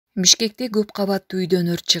Бишкекте көп кабаттуу үйдөн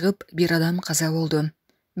өрт чыгып, бир адам каза болду.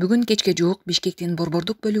 Бүгүн кечке жуук Бишкектин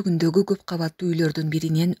борбордук бөлүгүндөгү көп кабаттуу үйлөрдүн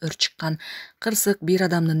биринен өрт чыккан. Кырсык бир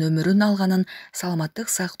адамдын өмүрүн алганын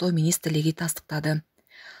Саламаттык сактоо министрлиги тастыктады.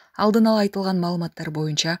 Алдын ала айтылган маалыматтар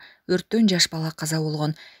боюнча өрттөн жаш бала каза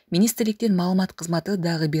болгон. Министрликтин маалымат кызматы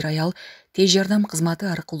дагы бир аял тез жардам кызматы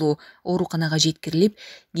аркылуу ооруканага жеткирилип,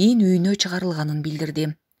 кийин үйүнө чыгарылганын билдирди.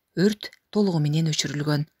 Өрт толугу менен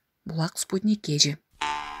өчүрүлгөн. Булак Спутник кежи.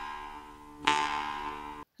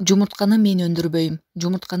 Жумуртканы мен өндүрбөйм.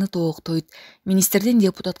 Жумуртканы ТООК тууйт. Министрдин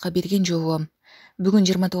депутатка берген жообу. Бүгүн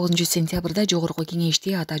 29 сентябрда Жогорку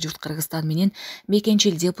кеңеште ата журт Кыргызстан менен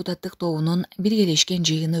Бекенчил депутаттык тобунун биргелешкен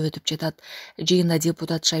жыйыны өтүп жатат. Жыйында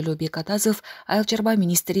депутат Шайлообек Атазов айыл чарба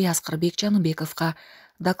министри Аскарбек Жаныбековго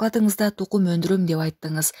докладыңызда тукум өндүрөм деп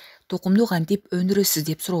айттыңыз. Тукумду кантип өндүрөсүз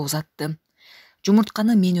деп суроо узатты.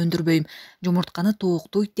 Жумуртканы мен өндүрбөйм. Жумуртканы ТООК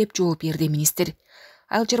тууйт деп жооп берди министр.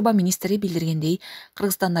 Айыл чарба министри билдиргендей,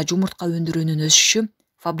 Кыргызстанда жумуртка өндүрүүнүн өсүшү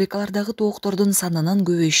фабрикалардагы тооктордун санынын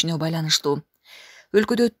көбөйүшүнө байланыштуу.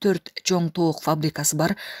 Өлкөдө 4 чоң тоок фабрикасы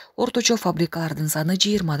бар, орточо фабрикалардын саны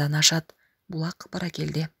 20дан ашат. Булак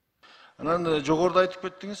Баракелди. Анан жогоруда айтып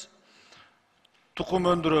кеттиңиз, тукум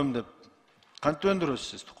өндүрөм деп. Кантип өндүрөсүз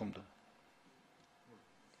сиз тукумду?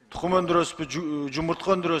 Тукум өндүрөсүзбү,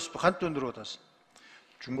 жумуртка өндүрөсүзбү, кантип өндүрүп атасыз?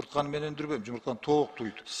 Жумуртканы мен өндүрбөйм, жумуртканы ТООК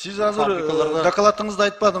тууйт. Сиз азыр докладыңызда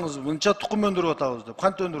айтпадыңызбы, мынча тукум өндүрүп атабыз деп.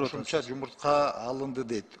 Кантип өндүрүп атасыз? Ушунча жумуртка алынды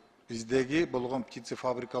дейт. Биздеги болгон птица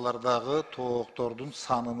фабрикалардагы тооктордун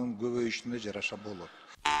санынын көбөйүшүнө жараша болот.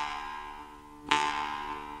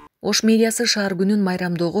 Ош мэриясы шаар күнүн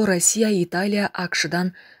майрамдоого Россия, Италия,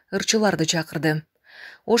 АКШдан ырчыларды чакырды.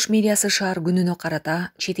 Ош мэриясы шаар күнүнө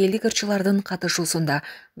карата чет элдик ырчылардын катышуусунда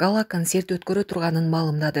гала-концерт өткөрө турганын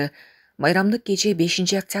маалымдады. Майрамдык кече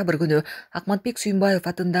 5 октябрь күнү Акматбек Сүйүнбаев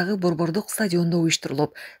атындагы борбордук стадиондо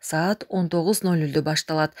уюштурулуп, саат 19:00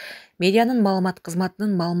 башталат. Медианын маалымат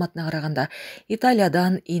кызматынын маалыматына караганда,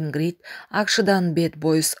 Италиядан Ингрид, АКШдан Bad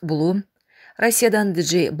Boys Blue, Россиядан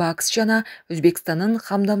DJ Бакс жана Өзбекстанын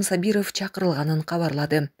Хамдам Сабиров чакырылганын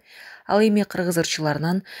кабарлады. Ал эми кыргыз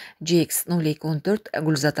ырчыларынан Джекс 0214,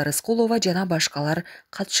 Гүлзата Рыскулова жана башкалар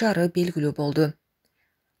катышары белгилүү болду.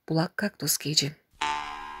 Булак Кактус кежи.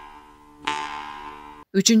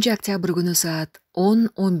 3 октябрь күнү саат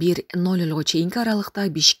 10-11:00 чейинки аралыкта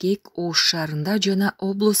Бишкек, Ош шаарында жана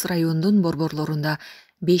облус райондун борборлорунда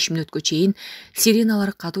 5 мүнөткө чейин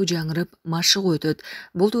сиреналар катуу жаңырып, машыгуу өтөт.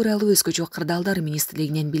 Бул тууралуу өзгөчө кырдаалдар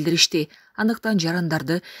министрлигинен билдиришти. Андыктан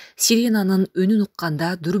жарандарды сиренанын үнүн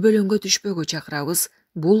укканда дүрбөлөңгө түшпөөгө чакырабыз.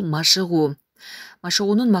 Бул машыгуу.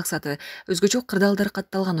 Машыгуунун максаты өзгөчө кырдаалдар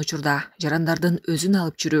катталган учурда жарандардын өзүн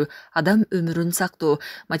алып жүрүү, адам өмүрүн сактоо,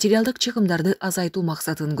 материалдык чыгымдарды азайтуу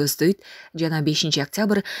максатын көздөйт жана 5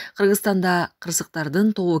 октябрь Кыргызстанда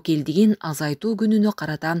кырсыктардын тобокелдигин азайтуу күнүнө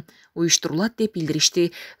карата уюштурулат деп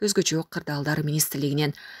билдиришти өзгөчө кырдаалдар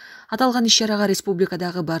министрлигинен. Аталган иш-чарага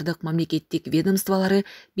республикадагы бардык мамлекеттик ведомстволору,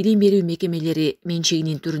 билим берүү мекемелери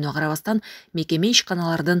менчигинин түрүнө карабастан мекеме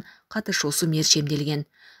ишканалардын катышуусу мерчемделген.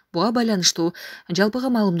 Буга байланыштуу жалпыга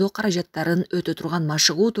маалымдоо каражаттарын өтө турган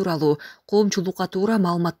машыгуу тууралуу коомчулукка туура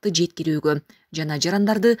маалыматты жеткирүүгө жана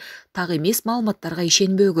жарандарды так эмес маалыматтарга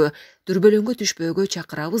ишенбөөгө, дүрбөлөңгө түшпөөгө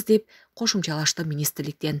чакырабыз деп кошумчалашты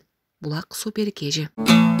министрликтен. Булак Супер кежи.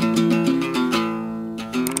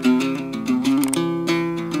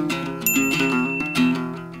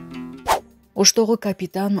 Оштогу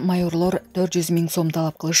капитан, майорлор 400 000 сом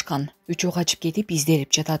талап кылышкан. Үчөө качып кетип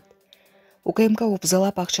изделип жатат. УКМК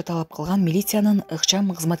опузалап акча талап кылган милициянын ыкчам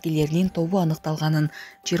кызматкерлеринин тобу аныкталганын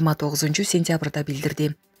 29 сентябрда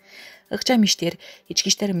билдирди. Ыкчам иштер Ички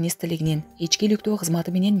иштер министрлигинин ичкиликтөө кызматы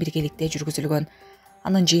менен биргеликте жүргүзүлгөн.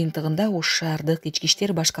 Анын жыйынтыгында Ош шаардык ички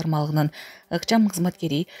иштер башкармалыгынын ыкчам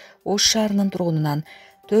кызматкери Ош шаарынын тургунунан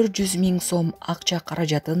 400 000 сом акча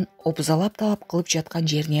каражатын опузалап талап кылып жаткан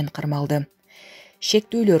жеринен кармалды.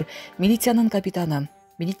 Шектүүлөр милициянын капитаны,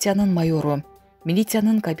 милициянын майору,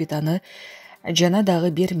 милициянын капитаны жана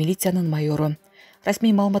дагы бир милициянын майору.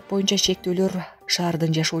 Расмий маалымат боюнча шектүүлөр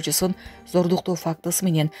шаардын жашоочусун зордуктоо фактысы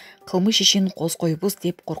менен кылмыш ишин козгойбуз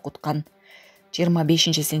деп коркуткан.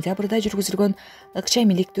 25 сентябрда жүргүзүлгөн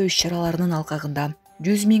ыкчам иликтөө иш-чараларынын алкагында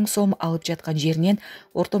 100 000 сом алып жаткан жеринен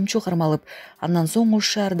ортомчу кармалып, андан соң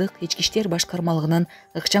Ош шаардык ички иштер башкармалыгынын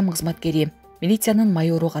ыкчам кызматкери, милициянын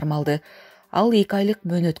майору кармалды. Ал 2 айлык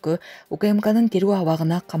мөөнөткө УКМКнын терүү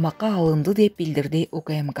абагына камакка алынды деп билдирди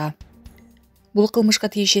УКМК. Бул кылмышка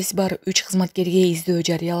тиешеси бар 3 кызматкерге издөө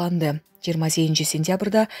жарыяланды. 28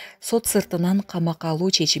 сентябрда сот сыртынан камакка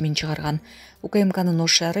алуу чечимин чыгарган. УКМКнын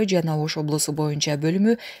Ош шаары жана Ош облусу боюнча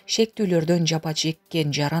бөлүмү шектүүлөрдөн жапа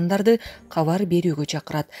чеккен жарандарды кабар берүүгө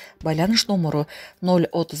чакырат. Байланыш номору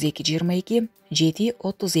 032 22 7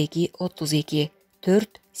 32 32 4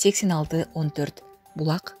 86 14.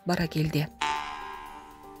 Булак Баракелде.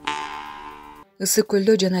 Ысык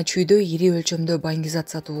көлдө жана Чүйдө ири өлчөмдө баңгизат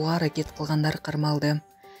сатууга аракет кылгандар кармалды.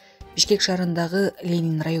 Бишкек шаарындагы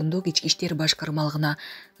Ленин райондук ички иштер башкармалыгына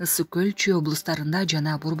Ысык көл, Чүй облустарында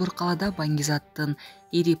жана Борбор калаада баңгизаттын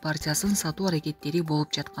ири партиясын сатуу аракеттери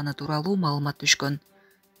болуп жатканы тууралуу маалымат түшкөн.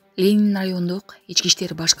 Ленин райондук ички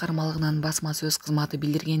иштер башкармалыгынын басма сөз кызматы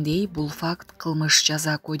билдиргендей, бул факт кылмыш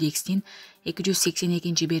жаза кодексинин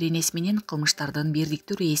 282 беренеси менен кылмыштардын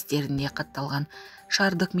бирдиктүү реестеринде катталган.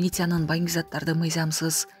 Шаардык милициянын баңгизаттарды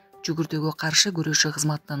мыйзамсыз жүгүртүүгө каршы күрөшүү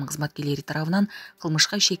кызматынын кызматкерлери тарабынан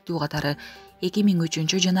кылмышка шектүү катары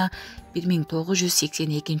 2003 жана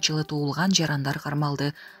 1982 жылы туулган жарандар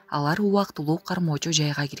кармалды. Алар убактылуу кармоочу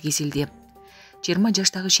жайга киргизилди. 20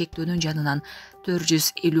 жаштагы шектүүнүн жанынан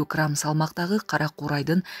 450 грамм салмактагы кара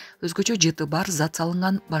куурайдын өзгөчө жыты бар зат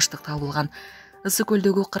салынган баштык табылган. Ысык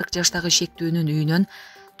көлдөгү 40 жаштагы шектүүнүн үйүнөн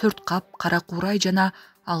 4 кап кара куурай жана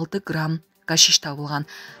 6 грамм гашиш табылган.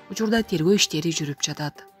 Учурда тергөө иштери жүрүп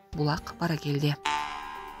жатат. Булак Баракелде.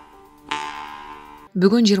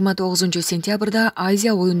 Бүгүн 29 сентябрда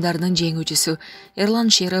Азия оюндарынын жеңүүчүсү Эрлан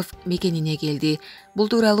Шеров мекенине келди. Бул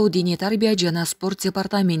тууралуу Диний тарбия жана спорт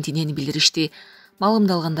департаментинен билдиришти.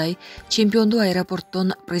 Маалымдалгандай, чемпионду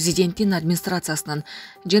аэропорттон президенттин администрациясынын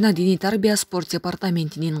жана Диний тарбия спорт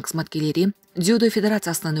департаментинин кызматкерлери, дзюдо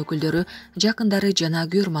федерациясынын өкүлдөрү, жакындары жана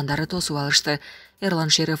көрмандары тосуп алышты.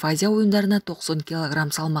 Эрлан Шеров Азия оюндарына 90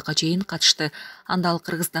 кг салмакка чейин катышты. Анда ал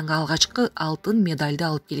Кыргызстанга алгачкы алтын медальды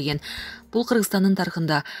алып келген. Бул Кыргызстандын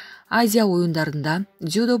тарыхында Азия оюндарында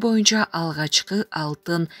дзюдо боюнча алгачкы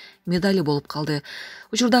алтын медали болуп калды.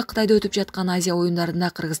 Учурда Кытайда өтүп жаткан Азия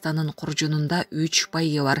оюндарында Кыргызстандын куржунунда 3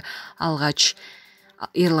 пайы бар. Алгач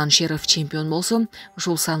Эрлан Шеров чемпион болсо,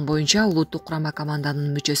 ушул сан боюнча улуттук курама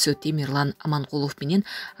команданын мүчөсү Темирлан Аманкулов менен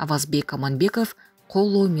Авазбек Аманбеков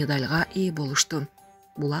коло медальга ээ болушту.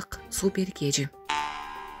 Булак супер кежи.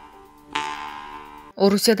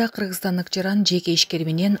 Орусияда кыргызстандык жаран жеке ишкер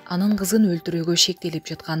менен анын кызын өлтүрүүгө шектелип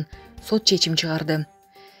жаткан сот чечим чыгарды.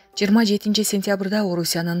 27 сентябрда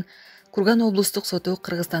Орусиянын Курган облустук соту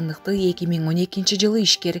кыргызстандыкты 2012 жылы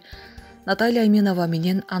ишкер Наталья Айменова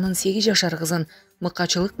менен анын 8 жашар кызын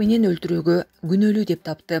мыкачылык менен өлтүрүүгө күнөөлүү деп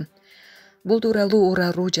тапты. Бул тууралуу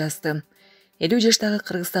Урару жазды. 50 жаштагы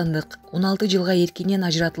кыргызстандык 16 жылга эркинен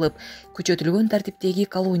ажыратылып, күчөтүлгөн тартиптеги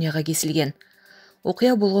колонияга кесилген.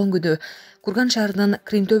 Окуя болгон күнү Курган шаарынын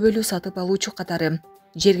Кримтөбөлү сатып алуучу катары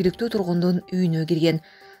жергиликтүү тургундун үйүнө кирген.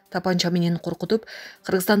 Тапанча менен коркутуп,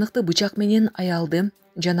 кыргызстандыкты бычак менен аялды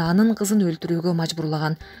жана анын кызын өлтүрүүгө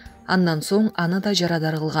мажбурлаган. Андан соң аны да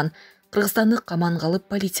жарадар кылган. Кыргызстандык каман калып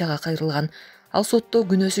полицияга кайрылган. Ал сотто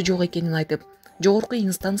күнөөсү жок экенин айтып, жогорку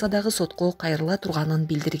инстанциядагы сотко кайрыла турганын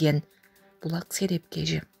билдирген. Булак сереп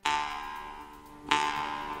кежи.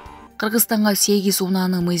 Кыргызстанга 8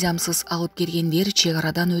 унааны мыйзамсыз алып келгендер чек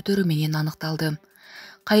арадан өтөрү менен аныкталды.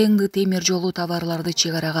 Кайыңды темир жолу товарларды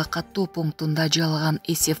чек арага каттоо пунктунда жалган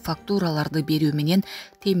эсеп фактураларды берүү менен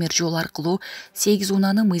темир жол аркылуу 8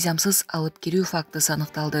 унааны мыйзамсыз алып кирүү фактысы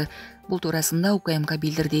аныкталды. Бул туурасында УКМК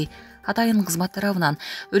билдирди. Атайын кызмат тарабынан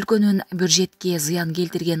өлкөнүн бюджетке зыян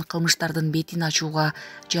келтирген кылмыштардын бетин ачууга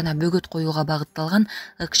жана бөгөт коюуга багытталган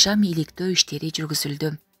ыкчам иликтөө иштери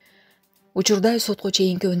жүргүзүлдү. Учурда сотко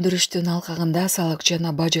чейинки өндүрүштүн алкагында салык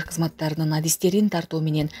жана бажы кызматтарынын адистерин тартуу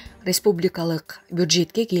менен республикалык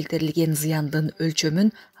бюджетке келтирилген зыяндын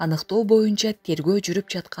өлчөмүн аныктоо боюнча тергөө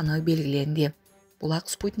жүрүп жатканы белгиленди. Булак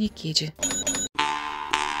Спутник кежи.